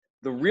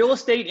The real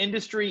estate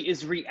industry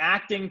is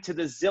reacting to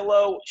the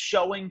Zillow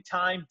showing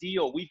time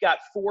deal. We've got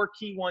four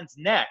key ones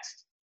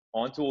next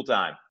on Tool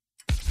Time.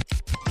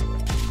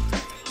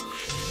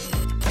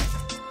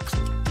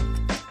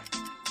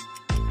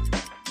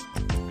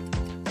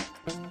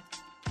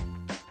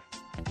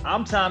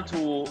 I'm Tom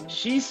Toole.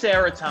 She's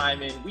Sarah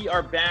Timon. We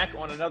are back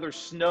on another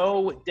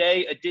snow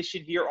day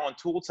edition here on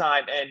Tool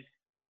Time. And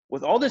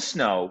with all this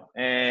snow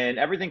and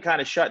everything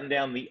kind of shutting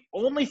down, the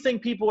only thing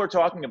people are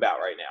talking about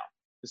right now,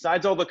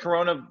 besides all the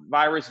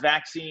coronavirus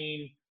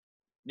vaccine,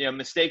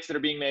 mistakes that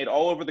are being made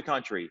all over the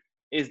country,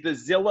 is the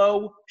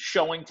Zillow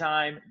showing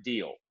time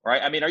deal,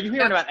 right? I mean, are you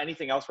hearing about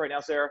anything else right now,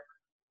 Sarah?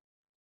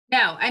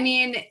 No, I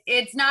mean,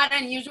 it's not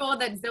unusual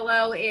that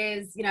Zillow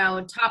is,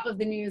 top of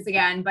the news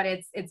again, but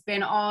it's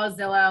been all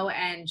Zillow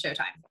and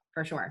Showtime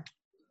for sure.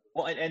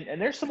 Well,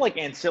 and there's some like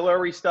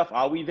ancillary stuff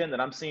I'll weave in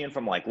that I'm seeing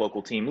from like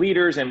local team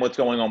leaders and what's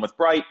going on with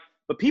Bright,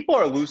 but people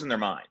are losing their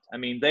mind. I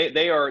mean,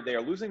 they are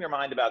losing their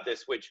mind about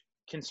this, which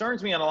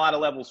concerns me on a lot of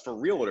levels for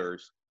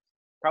realtors.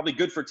 Probably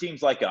good for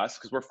teams like us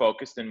because we're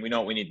focused and we know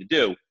what we need to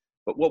do.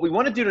 But what we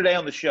want to do today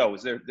on the show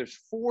is there's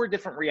four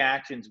different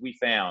reactions we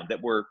found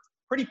that were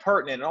pretty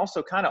pertinent and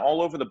also kind of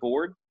all over the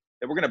board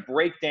that we're going to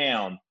break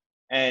down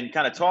and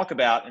kind of talk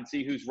about and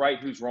see who's right,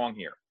 who's wrong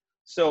here.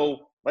 So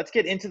let's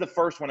get into the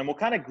first one, and we'll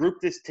kind of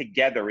group this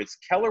together. It's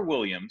Keller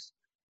Williams,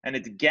 and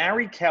it's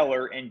Gary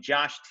Keller and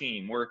Josh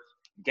Team, where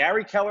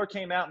Gary Keller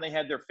came out and they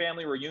had their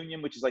family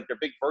reunion, which is like their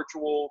big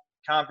virtual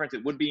conference.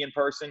 It would be in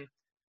person.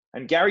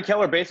 And Gary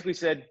Keller basically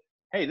said,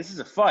 hey, this is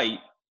a fight.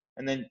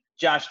 And then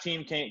Josh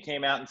Team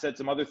came out and said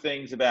some other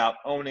things about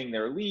owning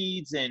their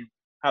leads and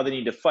how they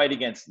need to fight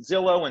against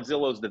Zillow, and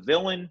Zillow's the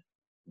villain.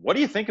 What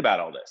do you think about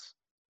all this?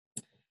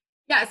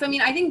 Yeah, so I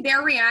mean, I think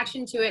their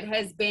reaction to it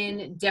has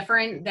been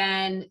different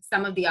than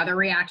some of the other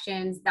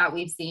reactions that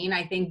we've seen.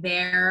 I think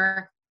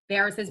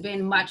theirs has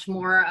been much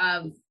more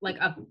of like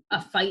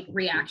a fight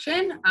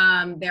reaction.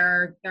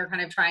 They're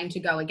kind of trying to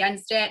go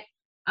against it.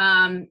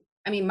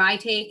 I mean, my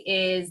take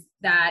is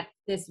that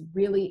this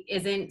really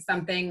isn't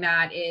something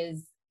that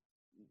is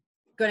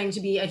going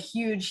to be a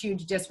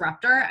huge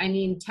disruptor. I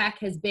mean, tech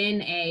has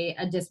been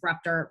a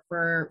disruptor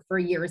for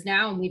years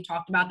now, and we've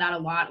talked about that a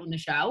lot on the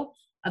show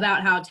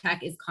about how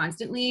tech is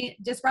constantly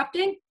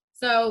disrupting.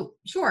 So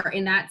sure,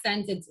 in that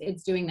sense,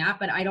 it's doing that,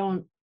 but I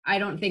don't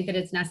think that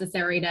it's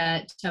necessary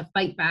to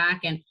fight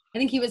back. And I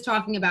think he was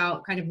talking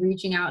about kind of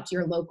reaching out to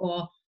your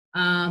local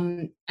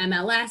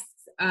MLS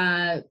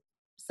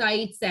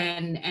sites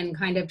and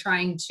kind of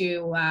trying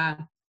to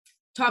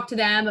talk to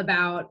them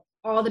about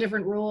all the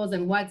different rules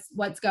and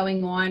what's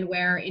going on,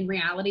 where in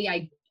reality,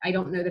 I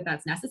don't know that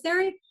that's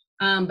necessary.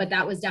 But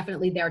that was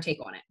definitely their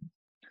take on it.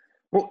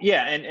 Well,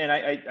 yeah. And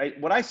I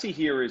what I see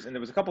here is, and there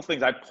was a couple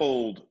things I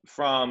pulled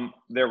from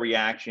their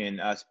reaction,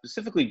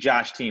 specifically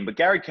Josh Team, but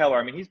Gary Keller,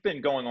 I mean, he's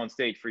been going on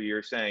stage for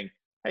years saying,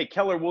 hey,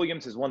 Keller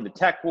Williams has won the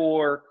tech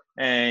war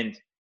and,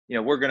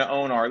 we're going to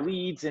own our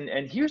leads.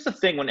 And here's the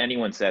thing when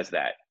anyone says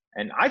that,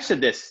 and I've said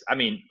this, I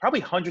mean,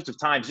 probably hundreds of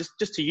times,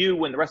 just to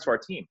you and the rest of our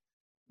team,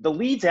 the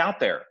leads out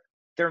there,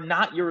 they're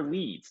not your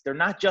leads. They're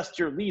not just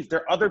your leads.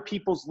 They're other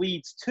people's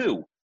leads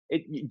too.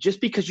 Just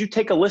because you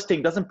take a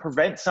listing doesn't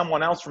prevent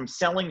someone else from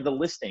selling the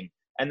listing.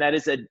 And that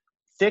is a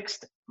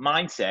fixed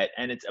mindset.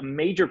 And it's a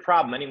major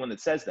problem, anyone that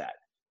says that.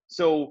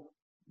 So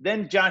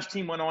then Josh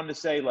Team went on to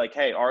say, like,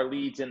 hey, our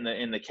leads in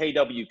the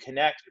KW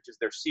Connect, which is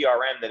their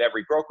CRM that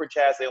every brokerage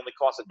has, they only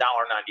cost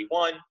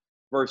 $1.91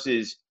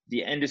 versus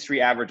the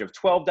industry average of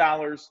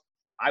 $12.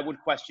 I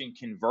would question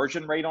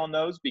conversion rate on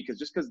those, because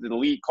just because the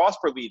lead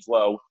cost per lead's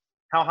low,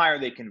 how high are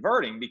they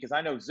converting? Because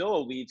I know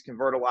Zillow leads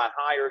convert a lot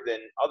higher than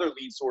other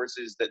lead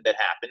sources that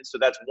happen. So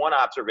that's one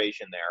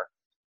observation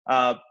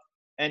there.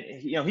 And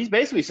he's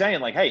basically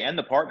saying like, hey, end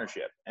the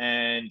partnership.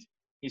 And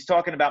he's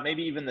talking about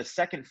maybe even the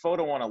second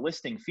photo on a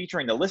listing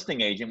featuring the listing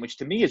agent, which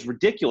to me is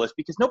ridiculous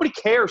because nobody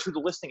cares who the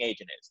listing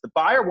agent is. The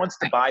buyer wants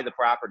to buy the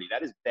property.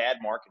 That is bad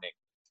marketing.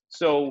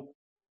 So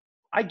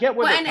I get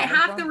where they're coming from.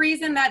 Half the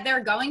reason that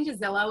they're going to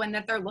Zillow and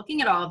that they're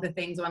looking at all of the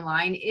things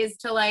online is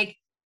to like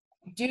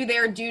do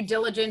their due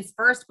diligence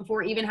first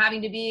before even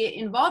having to be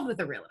involved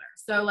with a realtor.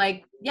 So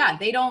like, yeah,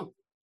 they don't,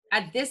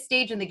 at this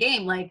stage in the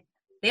game, like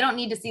they don't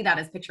need to see that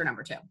as picture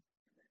number two.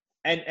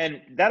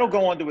 And that'll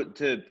go on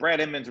to Brad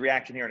Inman's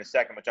reaction here in a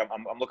second, which I'm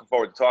looking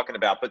forward to talking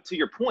about. But to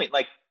your point,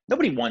 like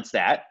nobody wants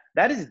that.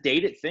 That is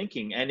dated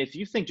thinking. And if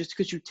you think just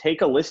because you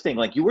take a listing,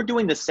 like you were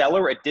doing the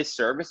seller a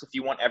disservice if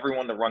you want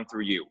everyone to run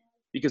through you.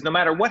 Because no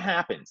matter what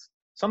happens,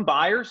 some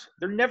buyers,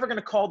 they're never going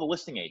to call the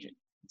listing agent.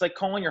 It's like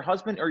calling your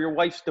husband or your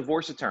wife's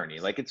divorce attorney.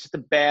 Like it's just a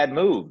bad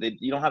move.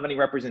 You don't have any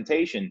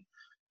representation.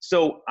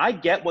 So I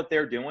get what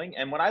they're doing.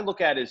 And what I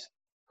look at is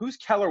who's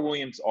Keller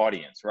Williams'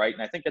 audience, right?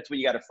 And I think that's what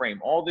you got to frame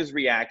all these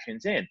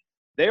reactions in.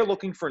 They're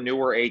looking for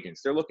newer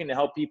agents. They're looking to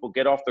help people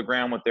get off the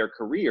ground with their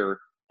career.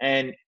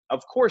 And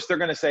of course, they're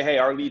going to say, hey,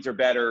 our leads are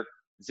better.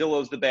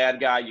 Zillow's the bad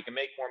guy. You can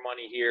make more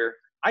money here.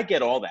 I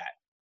get all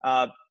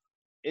that.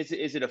 Is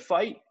it a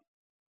fight?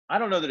 I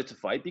don't know that it's a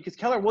fight because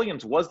Keller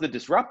Williams was the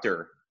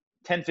disruptor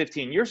 10,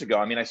 15 years ago.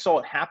 I mean, I saw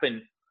it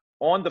happen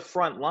on the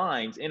front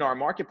lines in our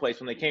marketplace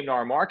when they came to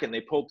our market, and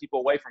they pulled people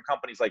away from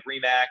companies like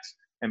Remax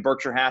and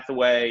Berkshire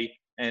Hathaway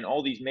and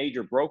all these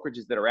major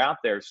brokerages that are out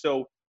there.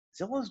 So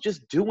Zillow's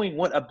just doing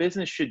what a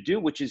business should do,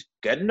 which is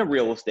get into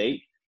real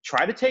estate,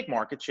 try to take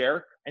market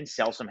share, and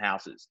sell some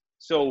houses.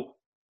 So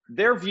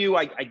their view,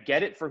 I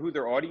get it for who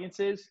their audience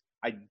is.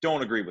 I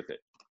don't agree with it.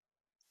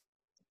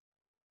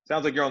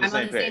 Sounds like you're on the I'm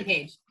same on the same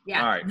page.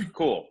 Yeah. All right,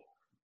 cool.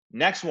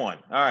 Next one.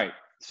 All right.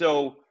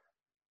 So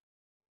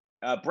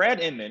Brad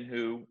Inman,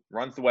 who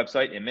runs the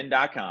website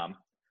inman.com,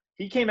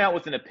 he came out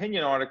with an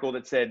opinion article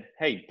that said,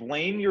 hey,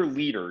 blame your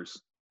leaders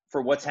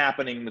for what's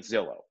happening with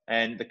Zillow.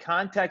 And the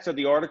context of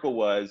the article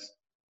was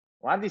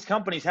a lot of these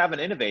companies haven't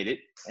innovated,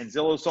 and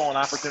Zillow saw an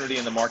opportunity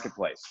in the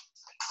marketplace.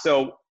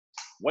 So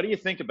what do you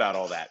think about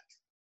all that?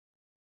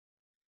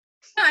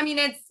 I mean,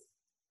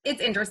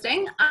 it's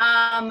interesting.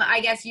 I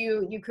guess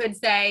you could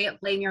say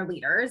blame your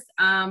leaders.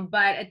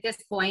 But at this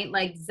point,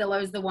 like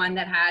Zillow's the one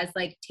that has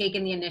like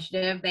taken the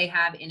initiative. They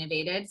have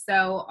innovated.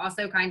 So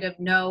also kind of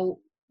know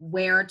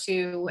where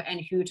to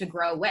and who to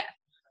grow with.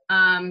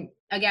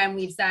 Again,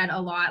 we've said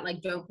a lot,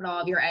 like don't put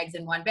all of your eggs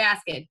in one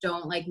basket.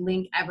 Don't like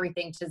link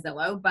everything to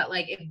Zillow. But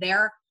like if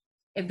they're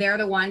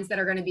the ones that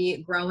are going to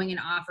be growing and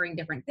offering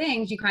different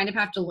things, you kind of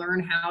have to learn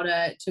how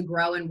to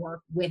grow and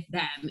work with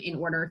them in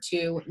order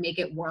to make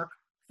it work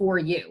for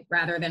you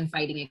rather than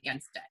fighting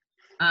against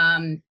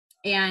it.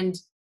 And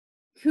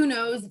who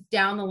knows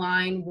down the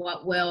line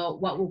what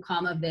will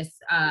come of this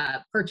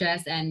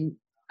purchase and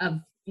of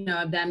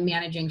them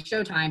managing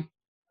Showtime.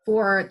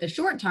 For the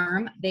short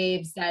term,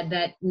 they've said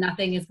that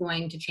nothing is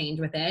going to change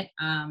with it.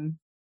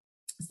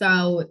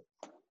 So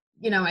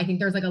I think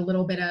there's like a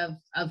little bit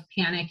of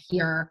panic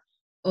here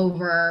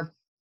over,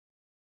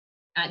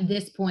 at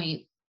this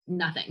point,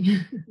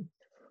 nothing.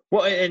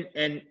 Well,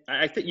 and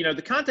I think,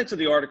 the context of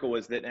the article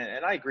is that,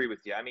 and I agree with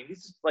you. I mean,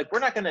 like,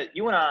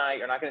 you and I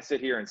are not going to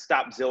sit here and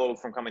stop Zillow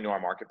from coming to our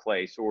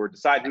marketplace or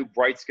decide who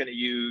Bright's going to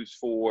use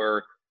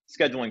for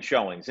scheduling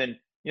showings. And,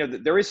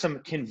 there is some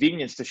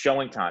convenience to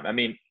showing time. I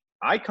mean,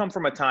 I come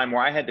from a time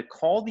where I had to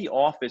call the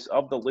office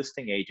of the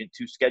listing agent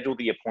to schedule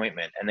the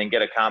appointment and then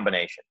get a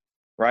combination,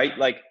 right?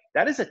 Like,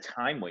 that is a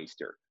time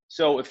waster.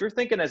 So if you're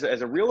thinking as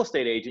a real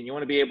estate agent, you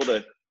want to be able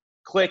to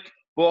click,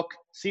 book,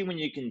 see when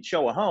you can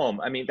show a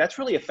home. I mean, that's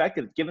really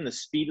effective given the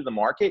speed of the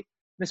market.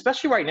 And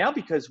especially right now,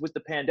 because with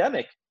the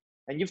pandemic,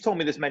 and you've told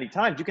me this many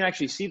times, you can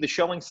actually see the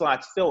showing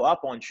slots fill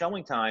up on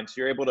showing time. So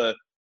you're able to,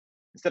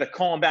 instead of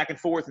calling back and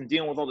forth and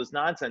dealing with all this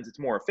nonsense, it's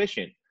more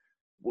efficient.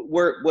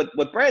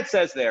 What Brad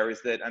says there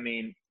is that, I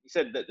mean, he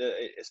said that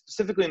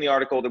specifically in the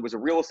article, there was a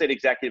real estate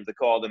executive that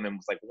called him and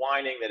was like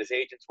whining that his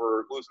agents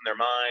were losing their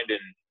mind and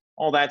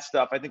all that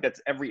stuff. I think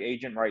that's every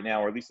agent right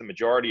now, or at least the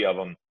majority of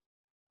them.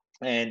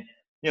 And,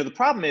 the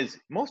problem is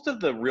most of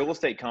the real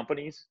estate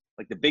companies,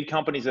 like the big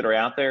companies that are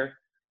out there,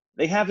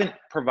 they haven't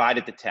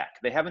provided the tech.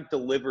 They haven't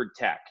delivered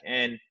tech.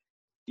 And,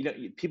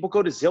 people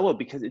go to Zillow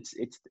because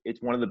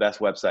it's one of the best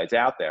websites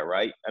out there,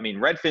 right? I mean,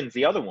 Redfin's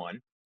the other one.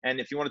 And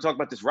if you want to talk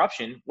about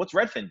disruption, what's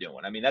Redfin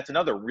doing? I mean, that's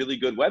another really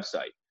good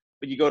website.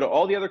 But you go to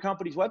all the other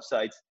companies'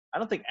 websites, I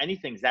don't think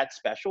anything's that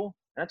special.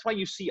 And that's why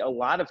you see a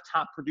lot of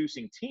top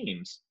producing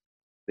teams.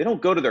 They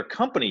don't go to their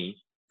company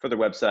for their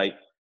website.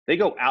 They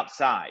go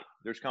outside.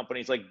 There's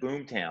companies like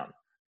Boomtown,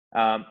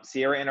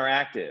 Sierra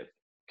Interactive,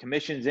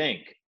 Commissions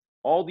Inc.,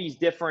 all these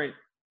different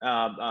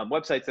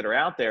websites that are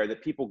out there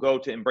that people go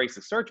to embrace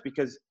the search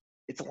because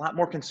it's a lot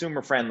more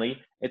consumer friendly.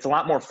 It's a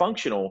lot more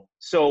functional.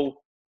 So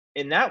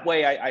in that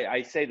way,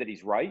 I say that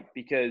he's right,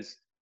 because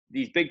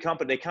these big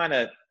companies, they kind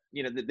of,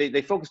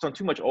 they focused on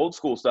too much old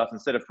school stuff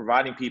instead of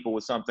providing people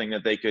with something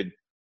that they could,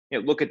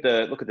 look at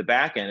the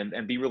back end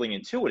and be really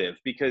intuitive.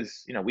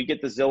 Because, we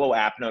get the Zillow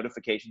app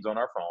notifications on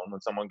our phone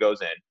when someone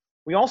goes in.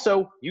 We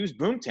also use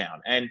Boomtown,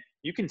 and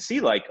you can see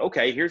like,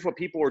 okay, here's what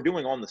people are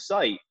doing on the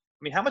site.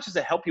 I mean, how much does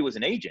it help you as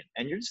an agent?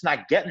 And you're just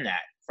not getting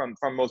that from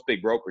most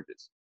big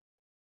brokerages.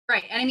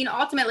 Right. And I mean,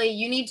 ultimately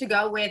you need to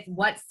go with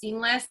what's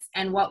seamless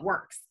and what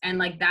works. And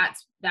like,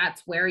 that's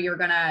where you're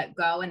going to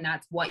go, and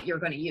that's what you're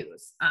going to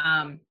use.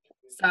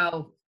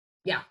 So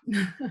yeah.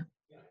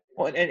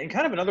 Well, and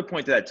kind of another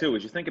point to that too,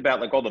 is you think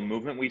about like all the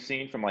movement we've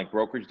seen from like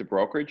brokerage to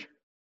brokerage.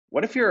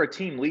 What if you're a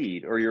team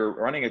lead, or you're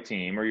running a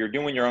team, or you're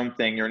doing your own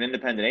thing, you're an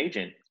independent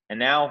agent, and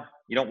now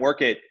you don't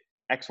work at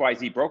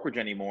XYZ brokerage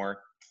anymore,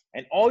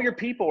 and all your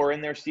people are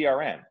in their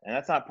CRM, and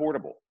that's not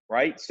portable,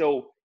 right?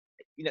 So,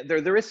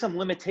 there is some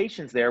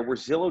limitations there where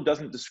Zillow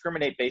doesn't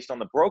discriminate based on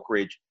the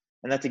brokerage.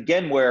 And that's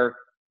again where,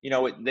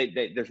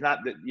 there's not,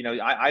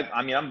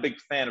 I mean, I'm a big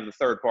fan of the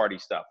third party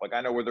stuff. Like,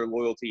 I know where their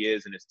loyalty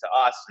is, and it's to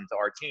us and to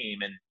our team.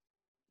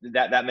 And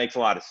that makes a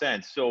lot of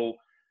sense. So,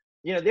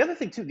 the other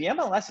thing too, the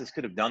MLSs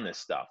could have done this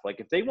stuff. Like,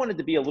 if they wanted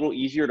to be a little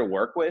easier to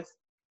work with,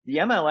 the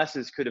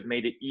MLSs could have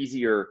made it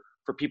easier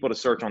for people to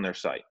search on their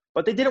site,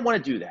 but they didn't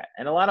want to do that.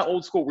 And a lot of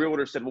old school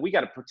realtors said, well, we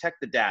got to protect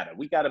the data.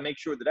 We got to make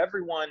sure that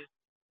everyone,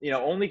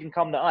 only can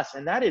come to us.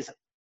 And that is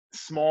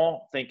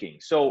small thinking.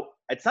 So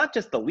it's not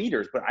just the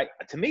leaders, but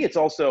to me, it's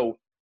also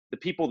the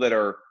people that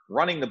are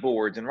running the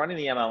boards and running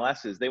the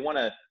MLSs. They want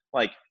to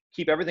like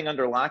keep everything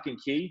under lock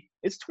and key.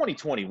 It's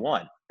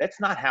 2021. That's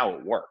not how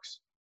it works.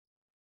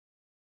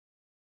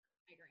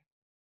 I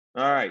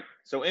agree. All right.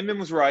 So Inman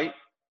was right.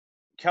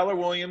 Keller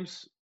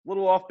Williams, a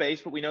little off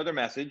base, but we know their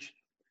message.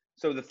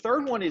 So the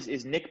third one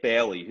is Nick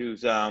Bailey,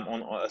 who's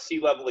on a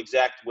C-level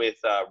exec with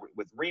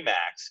Remax,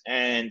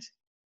 and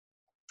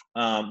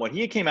what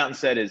he came out and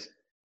said is,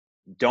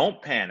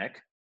 don't panic,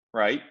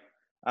 right?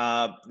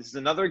 This is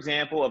another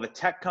example of a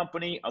tech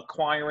company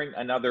acquiring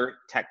another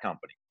tech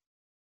company.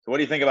 So what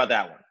do you think about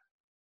that one?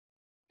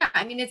 Yeah,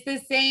 I mean, it's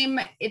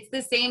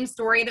the same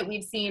story that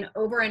we've seen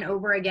over and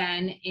over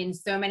again in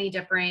so many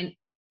different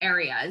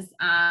areas.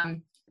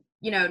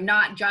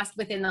 Not just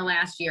within the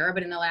last year,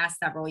 but in the last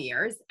several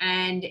years.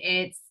 And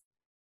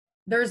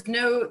there's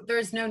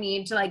no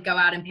need to like go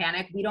out and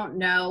panic. We don't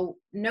know,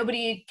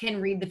 nobody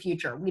can read the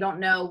future. We don't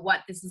know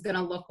what this is going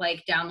to look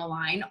like down the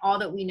line. All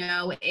that we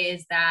know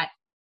is that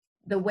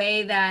the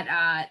way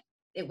that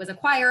it was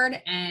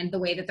acquired and the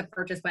way that the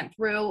purchase went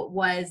through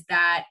was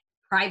that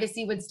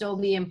privacy would still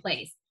be in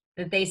place,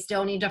 that they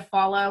still need to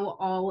follow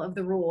all of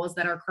the rules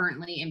that are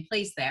currently in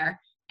place there,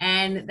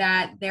 and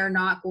that they're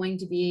not going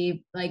to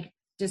be like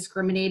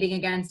discriminating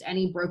against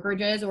any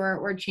brokerages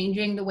or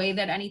changing the way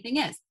that anything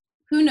is.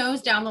 Who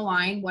knows down the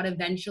line what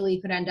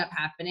eventually could end up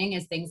happening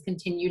as things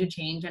continue to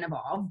change and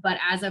evolve. But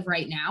as of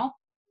right now,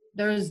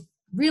 there's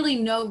really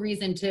no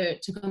reason to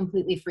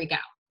completely freak out.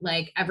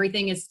 Like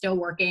everything is still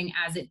working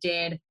as it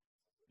did,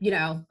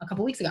 a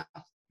couple weeks ago.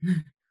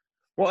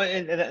 Well,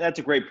 and that's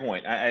a great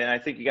point. I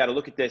think you got to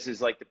look at this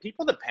as like the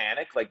people that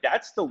panic, like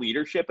that's the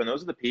leadership, and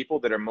those are the people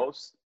that are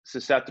most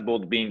susceptible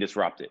to being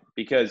disrupted.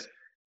 Because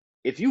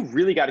if you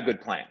really got a good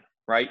plan,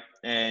 right?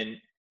 And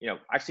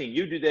I've seen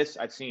you do this.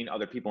 I've seen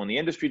other people in the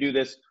industry do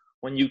this.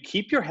 When you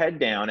keep your head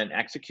down and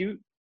execute,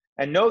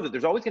 and know that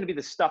there's always going to be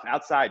this stuff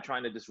outside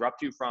trying to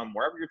disrupt you from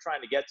wherever you're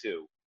trying to get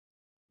to,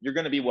 you're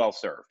going to be well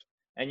served.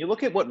 And you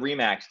look at what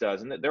Remax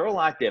does, and they're a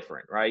lot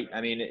different, right?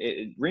 I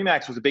mean,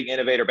 Remax was a big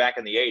innovator back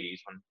in the 80s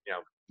when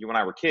you and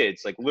I were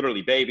kids, like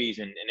literally babies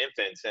and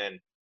infants. And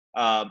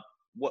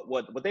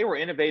what they were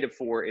innovative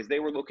for is they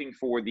were looking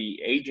for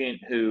the agent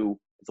who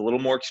is a little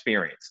more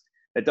experienced,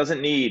 that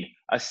doesn't need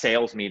a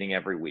sales meeting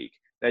every week,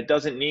 that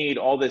doesn't need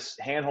all this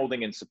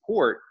handholding and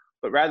support,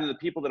 but rather the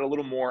people that are a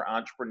little more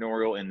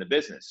entrepreneurial in the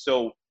business.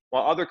 So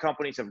while other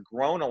companies have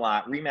grown a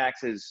lot,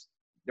 Remax's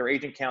their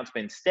agent count's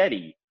been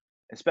steady,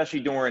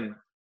 especially during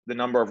the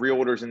number of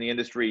realtors in the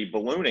industry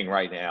ballooning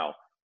right now.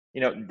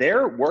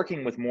 They're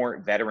working with more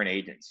veteran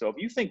agents. So if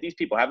you think these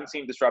people haven't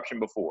seen disruption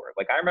before,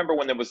 like I remember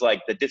when there was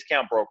like the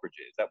discount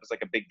brokerages, that was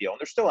like a big deal, and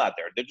they're still out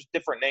there. They're just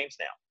different names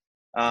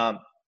now.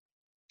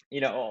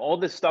 All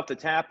this stuff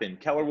that's happened,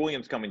 Keller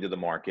Williams coming to the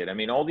market. I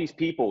mean, all these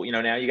people,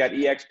 now you got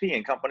EXP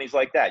and companies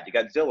like that. You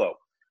got Zillow.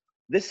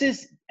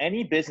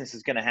 Any business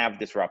is going to have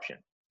disruption.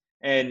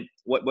 And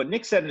what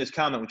Nick said in his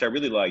comment, which I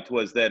really liked,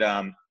 was that,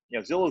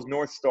 Zillow's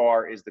North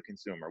Star is the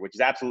consumer, which is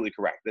absolutely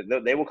correct.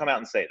 They will come out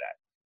and say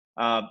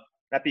that.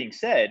 That being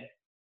said,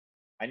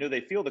 I know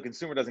they feel the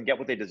consumer doesn't get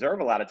what they deserve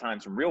a lot of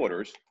times from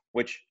realtors,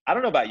 which I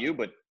don't know about you,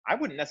 but I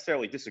wouldn't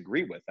necessarily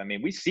disagree with. I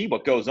mean, we see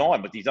what goes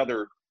on with these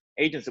other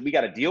agents that we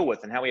got to deal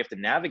with and how we have to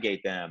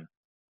navigate them.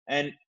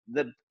 And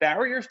the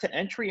barriers to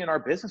entry in our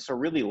business are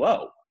really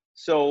low.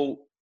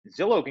 So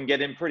Zillow can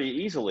get in pretty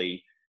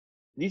easily.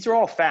 These are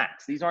all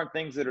facts. These aren't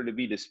things that are to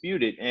be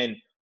disputed. And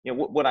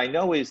what I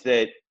know is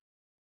that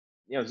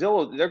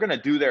Zillow, they're going to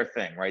do their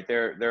thing, right?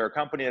 They're a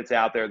company that's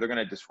out there. They're going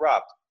to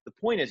disrupt. The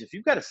point is, if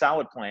you've got a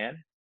solid plan,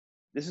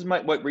 this is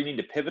what we need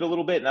to pivot a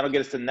little bit, and that'll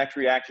get us to the next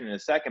reaction in a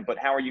second. But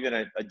how are you going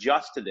to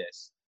adjust to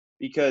this?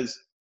 Because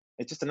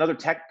it's just another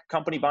tech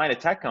company buying a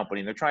tech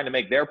company, and they're trying to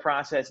make their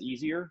process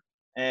easier.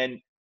 And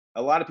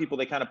a lot of people,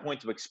 they kind of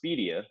point to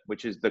Expedia,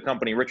 which is the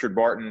company Richard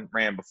Barton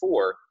ran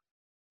before.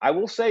 I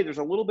will say there's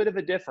a little bit of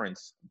a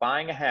difference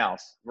buying a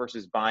house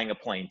versus buying a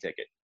plane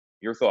ticket.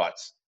 Your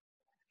thoughts?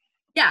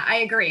 Yeah, I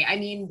agree. I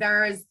mean,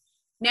 there's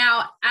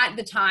now at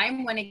the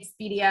time when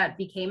Expedia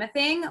became a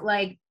thing,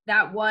 like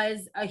that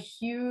was a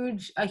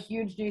huge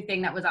new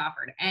thing that was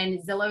offered. And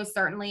Zillow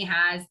certainly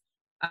has,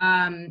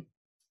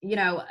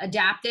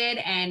 adapted,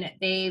 and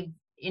they've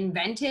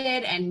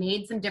invented and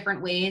made some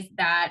different ways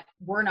that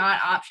were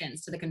not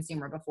options to the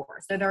consumer before.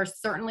 So there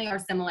certainly are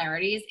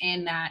similarities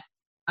in that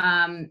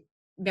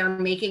they're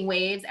making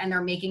waves and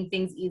they're making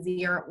things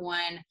easier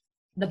on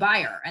the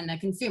buyer and the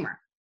consumer.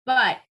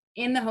 But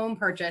in the home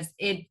purchase,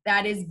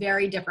 that is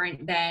very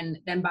different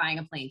than buying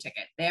a plane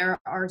ticket. There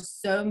are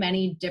so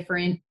many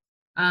different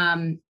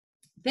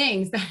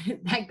things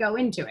that go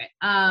into it.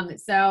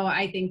 So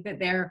I think that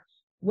there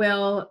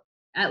will,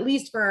 at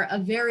least for a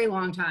very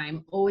long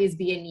time, always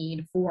be a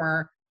need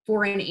for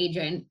an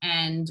agent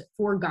and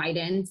for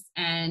guidance.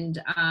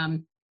 And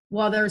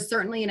while there's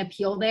certainly an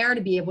appeal there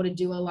to be able to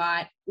do a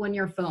lot on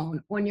your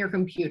phone, on your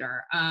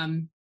computer,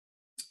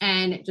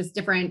 and just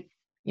different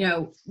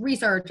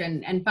research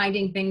and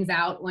finding things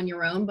out on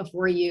your own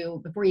before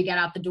you get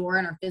out the door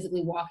and are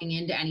physically walking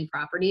into any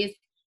properties,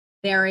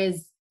 there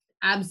is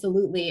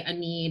absolutely a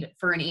need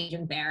for an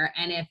agent there.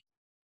 And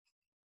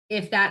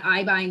if that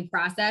iBuying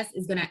process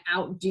is going to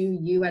outdo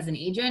you as an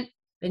agent,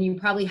 then you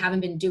probably haven't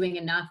been doing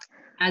enough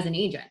as an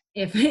agent.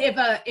 If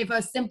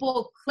a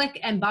simple click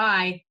and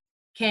buy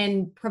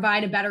can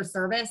provide a better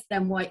service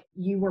than what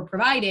you were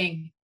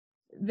providing,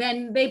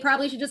 then they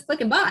probably should just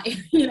click and buy,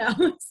 you know?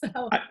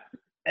 So.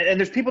 And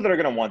there's people that are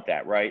going to want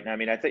that, right? I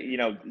mean, I think, you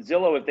know,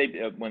 Zillow, if they,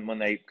 when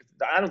they,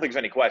 I don't think there's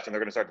any question they're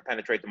going to start to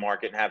penetrate the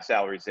market and have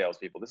salaried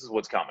salespeople. This is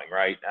what's coming,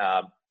 right?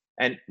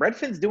 And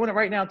Redfin's doing it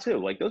right now too.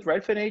 Like those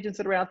Redfin agents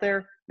that are out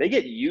there, they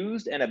get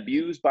used and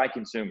abused by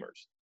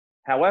consumers.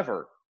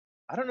 However,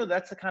 I don't know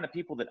that's the kind of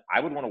people that I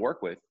would want to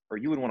work with or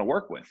you would want to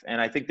work with. And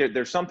I think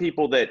there's some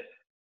people that,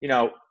 you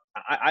know,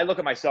 I look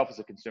at myself as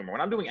a consumer.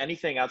 When I'm doing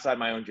anything outside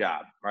my own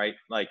job, right?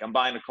 Like I'm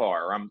buying a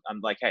car or I'm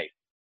like, hey,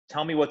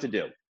 tell me what to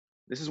do.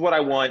 This is what I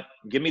want.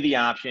 Give me the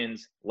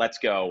options. Let's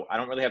go. I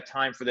don't really have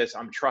time for this.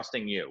 I'm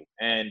trusting you.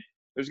 And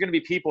there's going to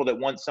be people that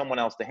want someone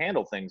else to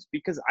handle things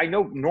because I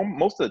know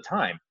most of the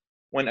time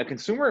when a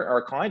consumer or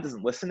a client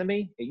doesn't listen to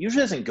me, it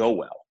usually doesn't go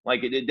well.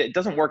 Like it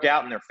doesn't work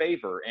out in their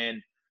favor. And,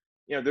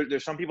 you know,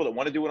 there's some people that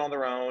want to do it on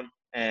their own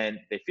and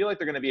they feel like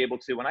they're going to be able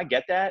to. And I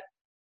get that.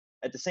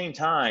 At the same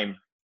time,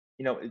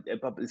 you know,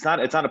 it's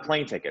not a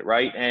plane ticket,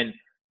 right? And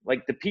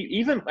like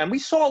and we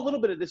saw a little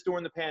bit of this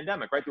during the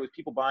pandemic, right? There was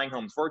people buying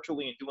homes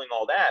virtually and doing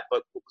all that.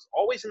 But what was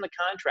always in the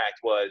contract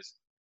was,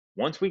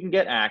 once we can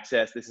get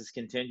access, this is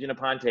contingent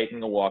upon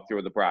taking a walkthrough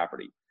of the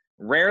property.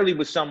 Rarely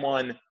was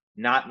someone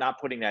not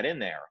putting that in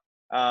there.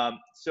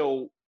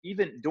 So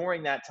even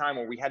during that time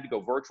where we had to go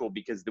virtual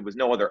because there was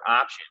no other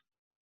option,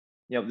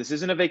 you know, this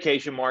isn't a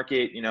vacation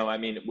market. You know, I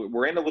mean,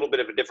 we're in a little bit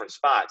of a different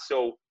spot.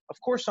 So of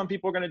course, some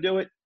people are going to do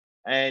it.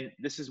 And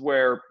this is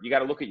where you got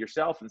to look at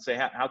yourself and say,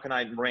 how can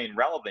I remain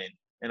relevant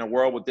in a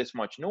world with this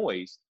much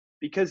noise?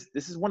 Because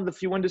this is one of the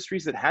few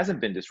industries that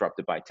hasn't been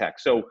disrupted by tech.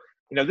 So,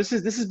 you know, this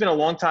has been a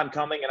long time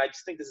coming, and I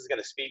just think this is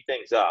going to speed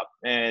things up.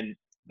 And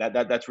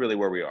that's really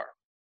where we are.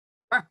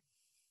 Sure.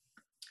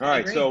 All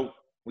right. So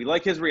we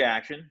like his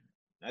reaction.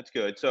 That's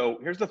good. So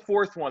here's the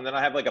fourth one. Then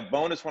I have like a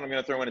bonus one I'm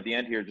going to throw in at the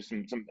end here, just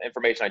some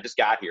information I just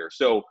got here.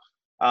 So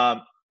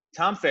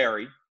Tom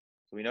Ferry,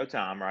 so we know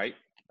Tom, right?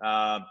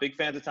 Big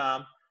fans of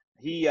Tom.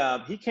 He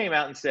came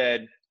out and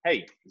said,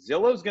 hey,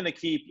 Zillow's going to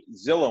keep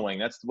Zillowing.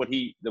 That's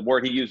the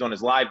word he used on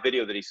his live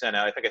video that he sent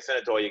out. I think I sent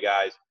it to all you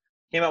guys.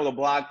 Came out with a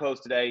blog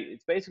post today.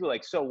 It's basically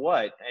like, so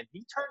what? And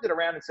he turned it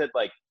around and said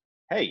like,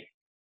 hey,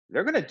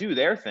 they're going to do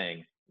their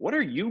thing. What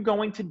are you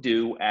going to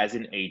do as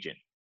an agent?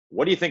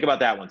 What do you think about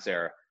that one,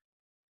 Sarah?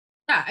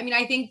 Yeah, I mean,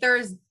 I think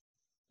there's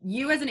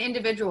you as an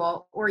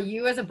individual or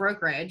you as a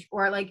brokerage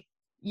or like,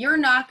 you're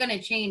not going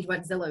to change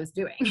what Zillow's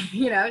doing,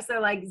 you know? So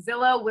like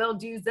Zillow will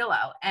do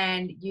Zillow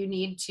and you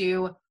need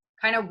to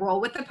kind of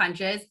roll with the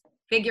punches,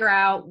 figure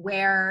out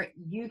where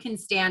you can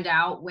stand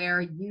out,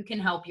 where you can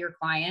help your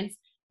clients,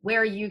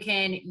 where you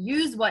can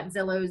use what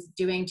Zillow's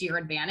doing to your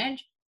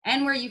advantage,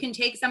 and where you can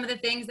take some of the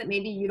things that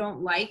maybe you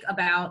don't like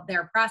about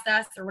their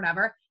process or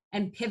whatever,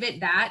 and pivot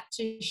that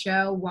to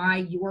show why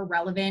you're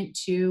relevant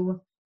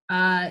to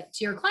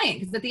your client.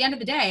 Because at the end of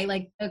the day,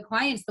 like the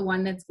client's the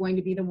one that's going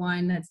to be the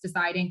one that's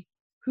deciding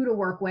who to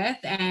work with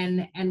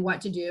and what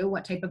to do,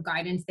 what type of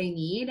guidance they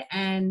need.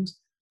 And,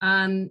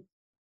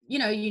 you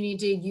know, you need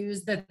to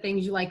use the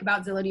things you like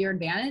about Zillow to your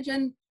advantage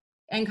and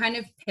kind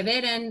of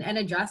pivot and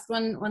adjust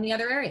on the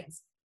other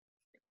areas.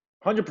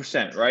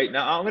 100%, right?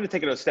 Now I'm going to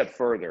take it a step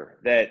further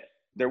that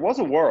there was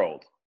a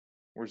world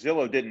where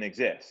Zillow didn't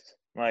exist.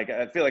 Like,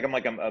 I feel like I'm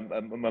like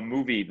a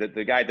movie,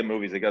 the guy at the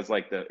movies that goes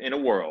like in a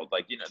world,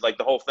 like, you know, like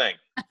the whole thing.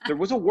 There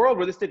was a world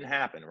where this didn't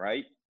happen,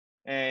 right?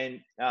 And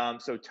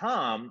so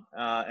Tom,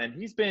 and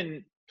he's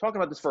been talking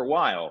about this for a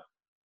while.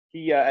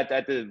 He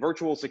at the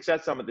Virtual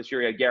Success Summit this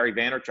year, he had Gary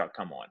Vaynerchuk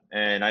come on.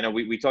 And I know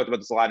we talked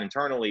about this a lot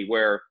internally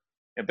where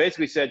it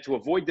basically said to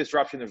avoid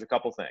disruption, there's a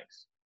couple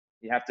things.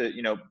 You have to,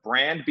 you know,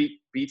 brand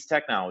beats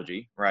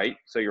technology, right?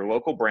 So your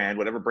local brand,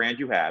 whatever brand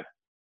you have,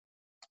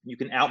 you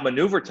can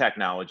outmaneuver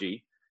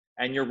technology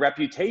and your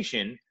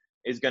reputation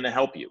is going to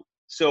help you.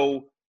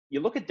 So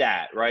you look at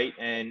that, right?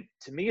 And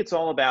to me, it's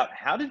all about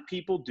how did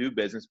people do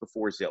business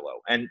before Zillow?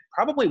 And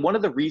probably one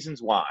of the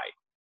reasons why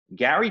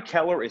Gary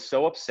Keller is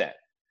so upset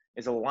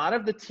is a lot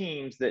of the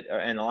teams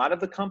and a lot of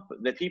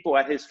the people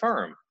at his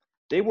firm,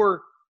 they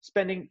were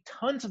spending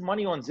tons of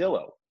money on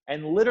Zillow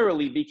and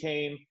literally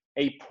became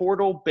a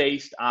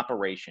portal-based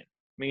operation,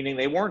 meaning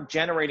they weren't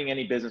generating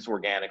any business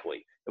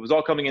organically. It was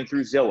all coming in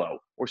through Zillow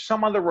or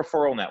some other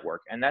referral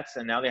network. And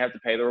now they have to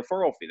pay the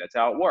referral fee. That's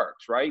how it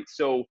works, right?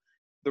 So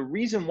the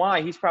reason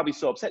why he's probably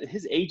so upset,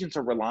 his agents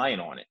are relying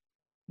on it.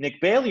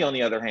 Nick Bailey, on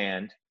the other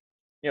hand,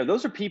 you know,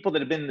 those are people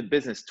that have been in the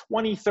business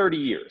 20, 30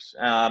 years,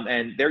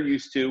 and they're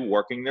used to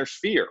working their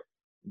sphere.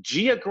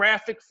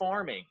 Geographic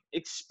farming,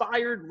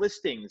 expired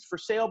listings for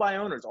sale by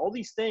owners, all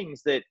these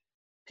things that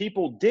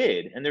people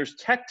did, and there's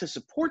tech to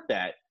support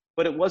that,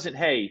 but it wasn't,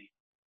 hey,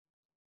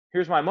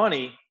 here's my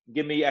money,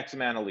 give me X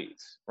amount of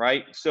leads,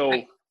 right?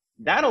 So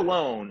that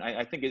alone,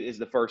 I think is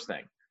the first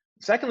thing.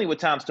 Secondly, what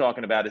Tom's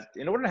talking about is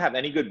in order to have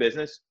any good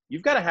business,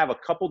 you've got to have a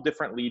couple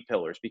different lead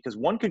pillars because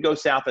one could go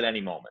south at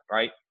any moment,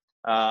 right?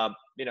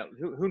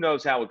 Who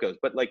knows how it goes?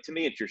 But like, to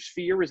me, it's your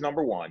sphere is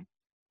number one.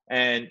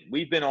 And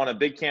we've been on a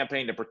big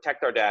campaign to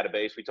protect our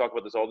database. We talk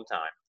about this all the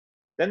time.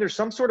 Then there's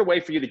some sort of way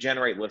for you to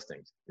generate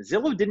listings.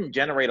 Zillow didn't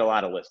generate a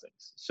lot of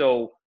listings.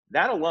 So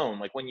that alone,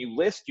 like when you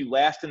list, you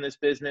last in this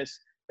business.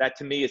 That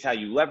to me is how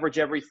you leverage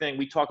everything.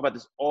 We talk about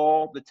this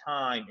all the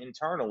time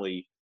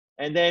internally.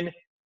 And then,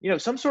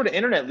 some sort of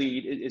internet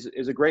lead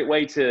is a great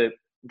way to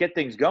get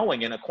things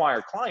going and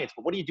acquire clients.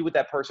 But what do you do with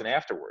that person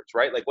afterwards,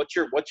 right? Like what's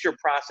your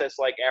process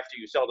like after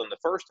you sell them the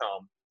first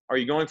home? Are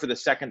you going for the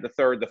second, the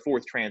third, the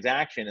fourth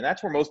transaction? And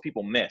that's where most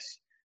people miss.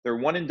 They're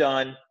one and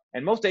done.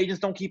 And most agents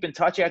don't keep in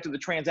touch after the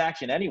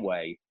transaction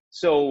anyway.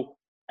 So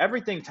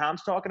everything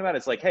Tom's talking about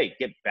is like, hey,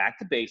 get back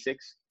to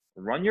basics,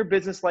 run your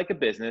business like a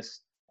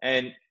business.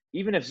 And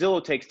even if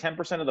Zillow takes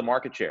 10% of the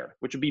market share,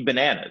 which would be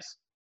bananas,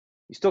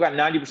 you still got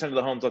 90% of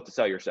the homes left to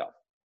sell yourself.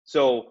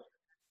 So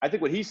I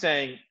think what he's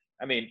saying,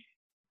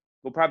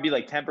 will probably be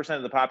like 10%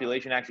 of the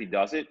population actually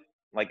does it,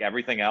 like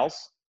everything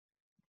else.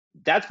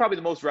 That's probably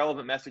the most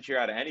relevant message here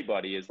out of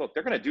anybody is, look,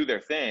 they're going to do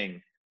their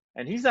thing.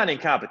 And he's not in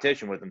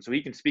competition with them, so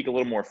he can speak a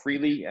little more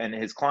freely, and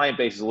his client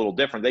base is a little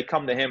different. They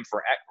come to him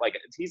for, like,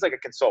 he's like a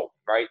consultant,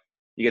 right?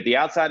 You get the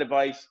outside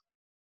advice.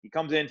 He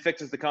comes in,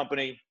 fixes the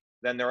company,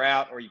 then they're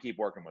out, or you keep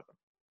working with them.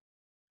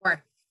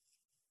 Sure.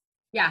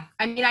 Yeah.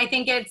 I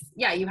think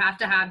you have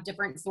to have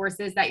different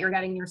sources that you're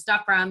getting your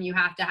stuff from. You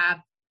have to have,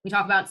 we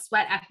talk about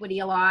sweat equity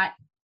a lot.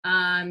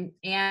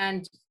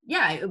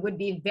 It would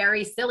be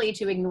very silly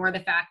to ignore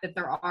the fact that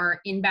there are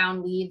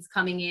inbound leads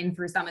coming in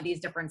through some of these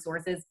different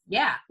sources.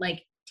 Yeah.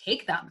 Like,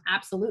 take them,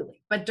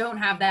 absolutely, but don't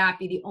have that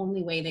be the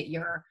only way that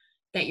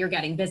you're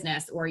getting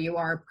business, or you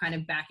are kind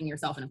of backing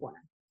yourself in a corner.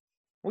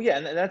 Well, yeah,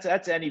 and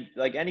that's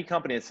any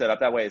company that's set up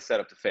that way is set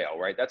up to fail,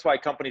 right? That's why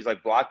companies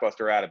like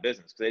Blockbuster are out of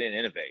business, because they didn't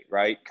innovate,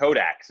 right?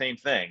 Kodak, same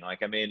thing. Like,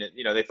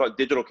 they thought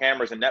digital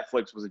cameras and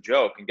Netflix was a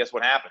joke, and guess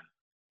what happened?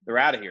 They're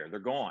out of here. They're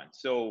gone.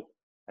 So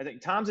I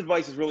think Tom's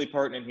advice is really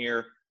pertinent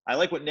here. I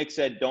like what Nick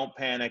said. Don't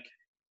panic.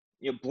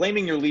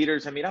 Blaming your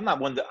leaders. I'm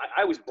not one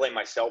I always blame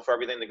myself for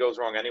everything that goes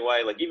wrong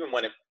anyway. Like, even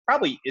when it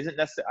probably isn't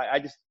necessary,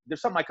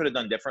 there's something I could have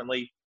done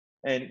differently.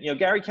 And,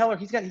 Gary Keller,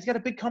 he's got a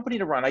big company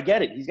to run. I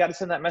get it. He's got to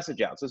send that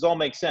message out. So this all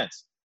makes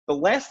sense. The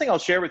last thing I'll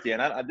share with you,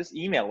 and this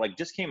email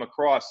just came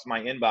across my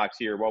inbox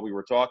here while we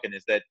were talking,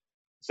 is that,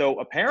 so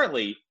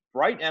apparently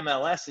Bright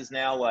MLS is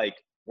now like,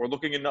 we're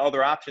looking into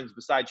other options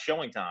besides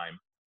Showing Time.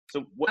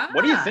 So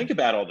what do you think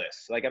about all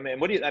this? Like,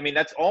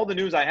 that's all the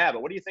news I have,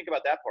 but what do you think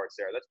about that part,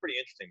 Sarah? That's pretty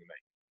interesting to me.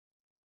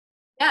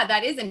 Yeah,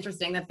 that is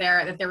interesting that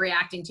they're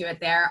reacting to it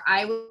there.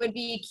 I would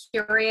be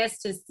curious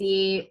to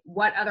see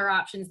what other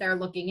options they're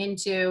looking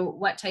into,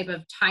 what type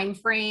of time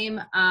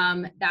frame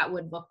that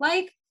would look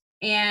like,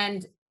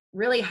 and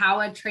really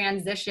how a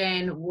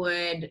transition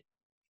would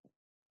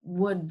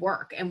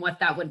work and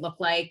what that would look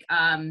like.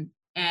 And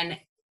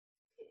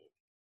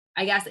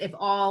I guess if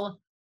all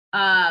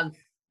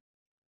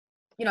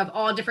of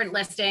all different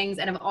listings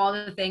and of all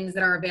the things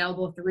that are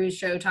available through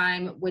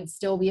Showtime would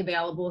still be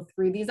available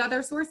through these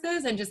other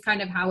sources, and just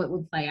kind of how it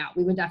would play out.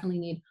 We would definitely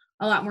need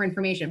a lot more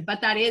information, but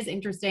that is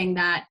interesting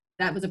that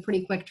was a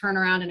pretty quick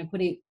turnaround and a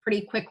pretty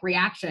quick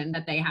reaction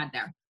that they had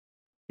there.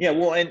 Yeah,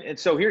 well, and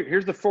so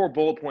here's the 4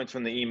 bullet points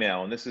from the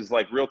email, and this is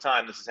like real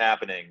time. This is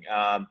happening.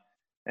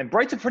 And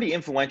Bright's a pretty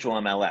influential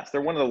MLS.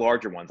 They're one of the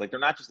larger ones. Like, they're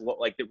not just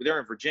like, they're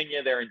in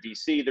Virginia, they're in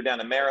DC, they're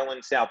down in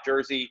Maryland, South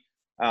Jersey,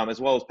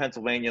 as well as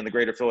Pennsylvania and the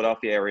greater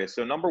Philadelphia area.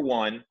 So number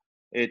one,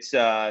 it's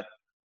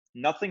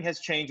nothing has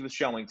changed with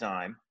Showing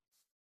Time,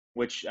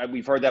 which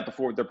we've heard that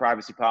before with their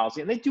privacy policy.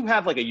 And they do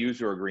have like a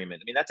user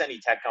agreement. That's any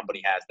tech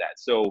company has that.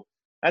 So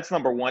that's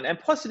number one. And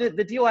plus, the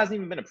deal hasn't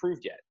even been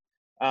approved yet.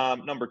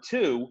 Number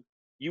two,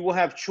 you will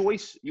have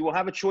choice. You will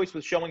have a choice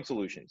with Showing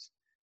Solutions.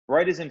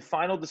 Bright is in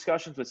final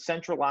discussions with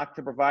Central Lock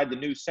to provide the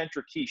new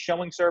CentraKey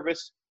showing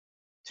service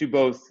to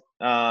both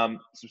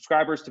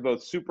subscribers to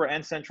both Supra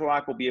and Central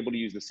Lock will be able to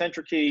use the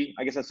CentraKey.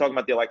 I guess that's talking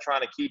about the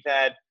electronic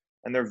keypad,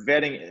 and they're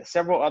vetting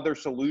several other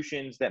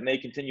solutions that may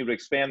continue to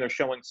expand their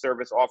showing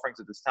service offerings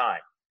at this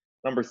time.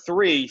 Number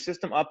three,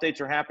 system updates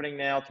are happening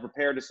now to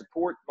prepare to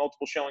support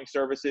multiple showing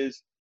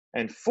services.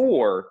 And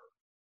 4,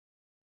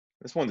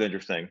 this one's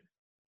interesting.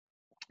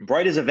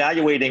 Bright is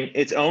evaluating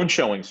its own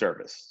showing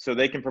service, so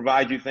they can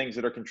provide you things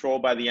that are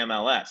controlled by the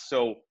MLS.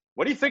 So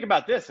what do you think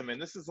about this?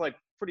 This is like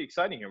pretty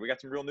exciting here. We got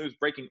some real news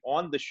breaking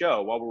on the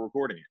show while we're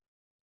recording it.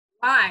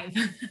 Live.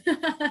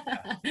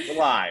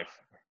 Live.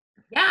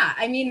 Yeah,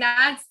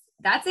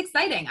 that's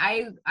exciting.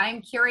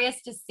 I'm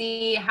curious to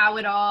see how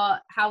it all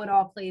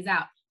plays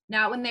out.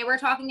 Now, when they were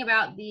talking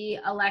about the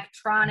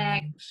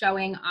electronic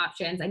showing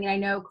options, I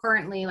know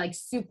currently like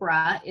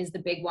Supra is the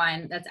big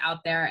one that's out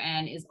there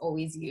and is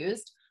always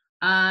used.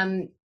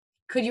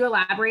 Could you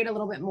elaborate a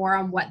little bit more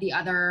on what the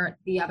other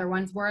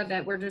ones were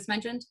that were just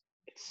mentioned?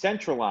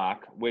 Central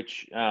Lock,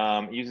 which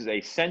uses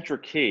a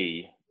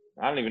CentraKey.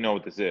 I don't even know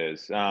what this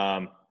is.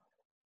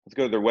 Let's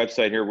go to their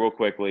website here real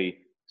quickly.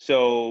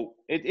 So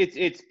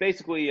it's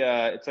basically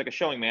it's like a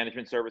showing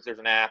management service. There's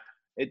an app.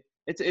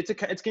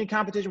 It's in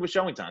competition with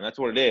Showing Time. That's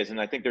what it is. And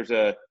I think there's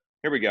here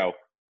we go.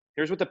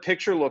 Here's what the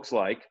picture looks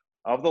like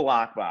of the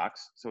lockbox.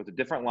 So it's a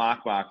different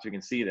lockbox. You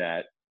can see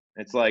that.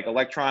 It's like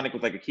electronic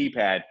with like a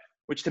keypad,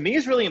 which to me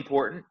is really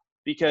important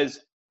because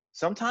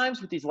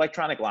sometimes with these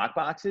electronic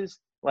lockboxes,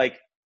 like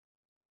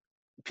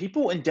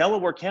people in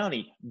Delaware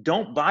County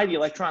don't buy the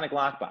electronic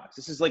lockbox.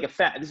 This is like a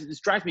fact. This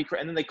drives me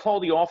crazy. And then they call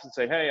the office and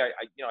say, "Hey,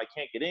 I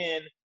can't get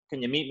in.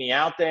 Can you meet me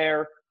out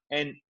there?"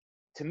 And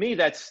to me,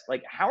 that's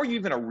like, how are you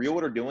even a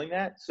realtor doing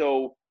that?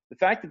 So the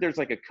fact that there's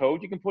like a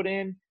code you can put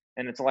in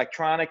and it's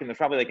electronic and there's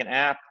probably like an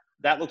app,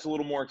 that looks a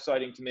little more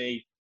exciting to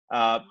me.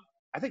 I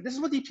think this is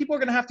what these people are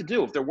going to have to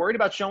do. If they're worried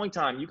about showing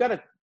time, you got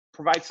to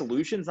provide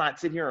solutions, not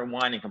sit here and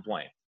whine and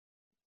complain.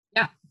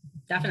 Yeah,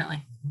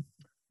 definitely.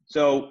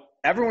 So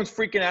everyone's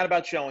freaking out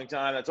about showing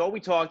time. That's all we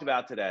talked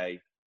about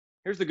today.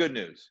 Here's the good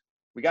news.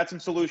 We got some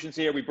solutions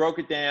here. We broke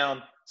it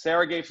down.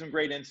 Sarah gave some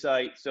great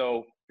insight. So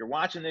if you're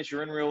watching this,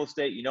 you're in real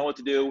estate, you know what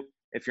to do.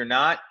 If you're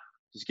not,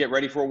 just get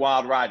ready for a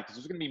wild ride because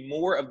there's going to be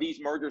more of these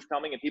mergers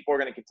coming and people are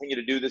going to continue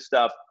to do this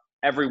stuff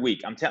every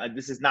week. I'm telling you,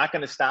 this is not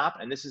going to stop.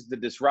 And this is the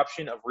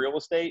disruption of real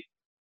estate,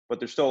 but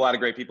there's still a lot of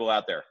great people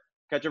out there.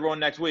 Catch everyone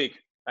next week.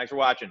 Thanks for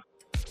watching.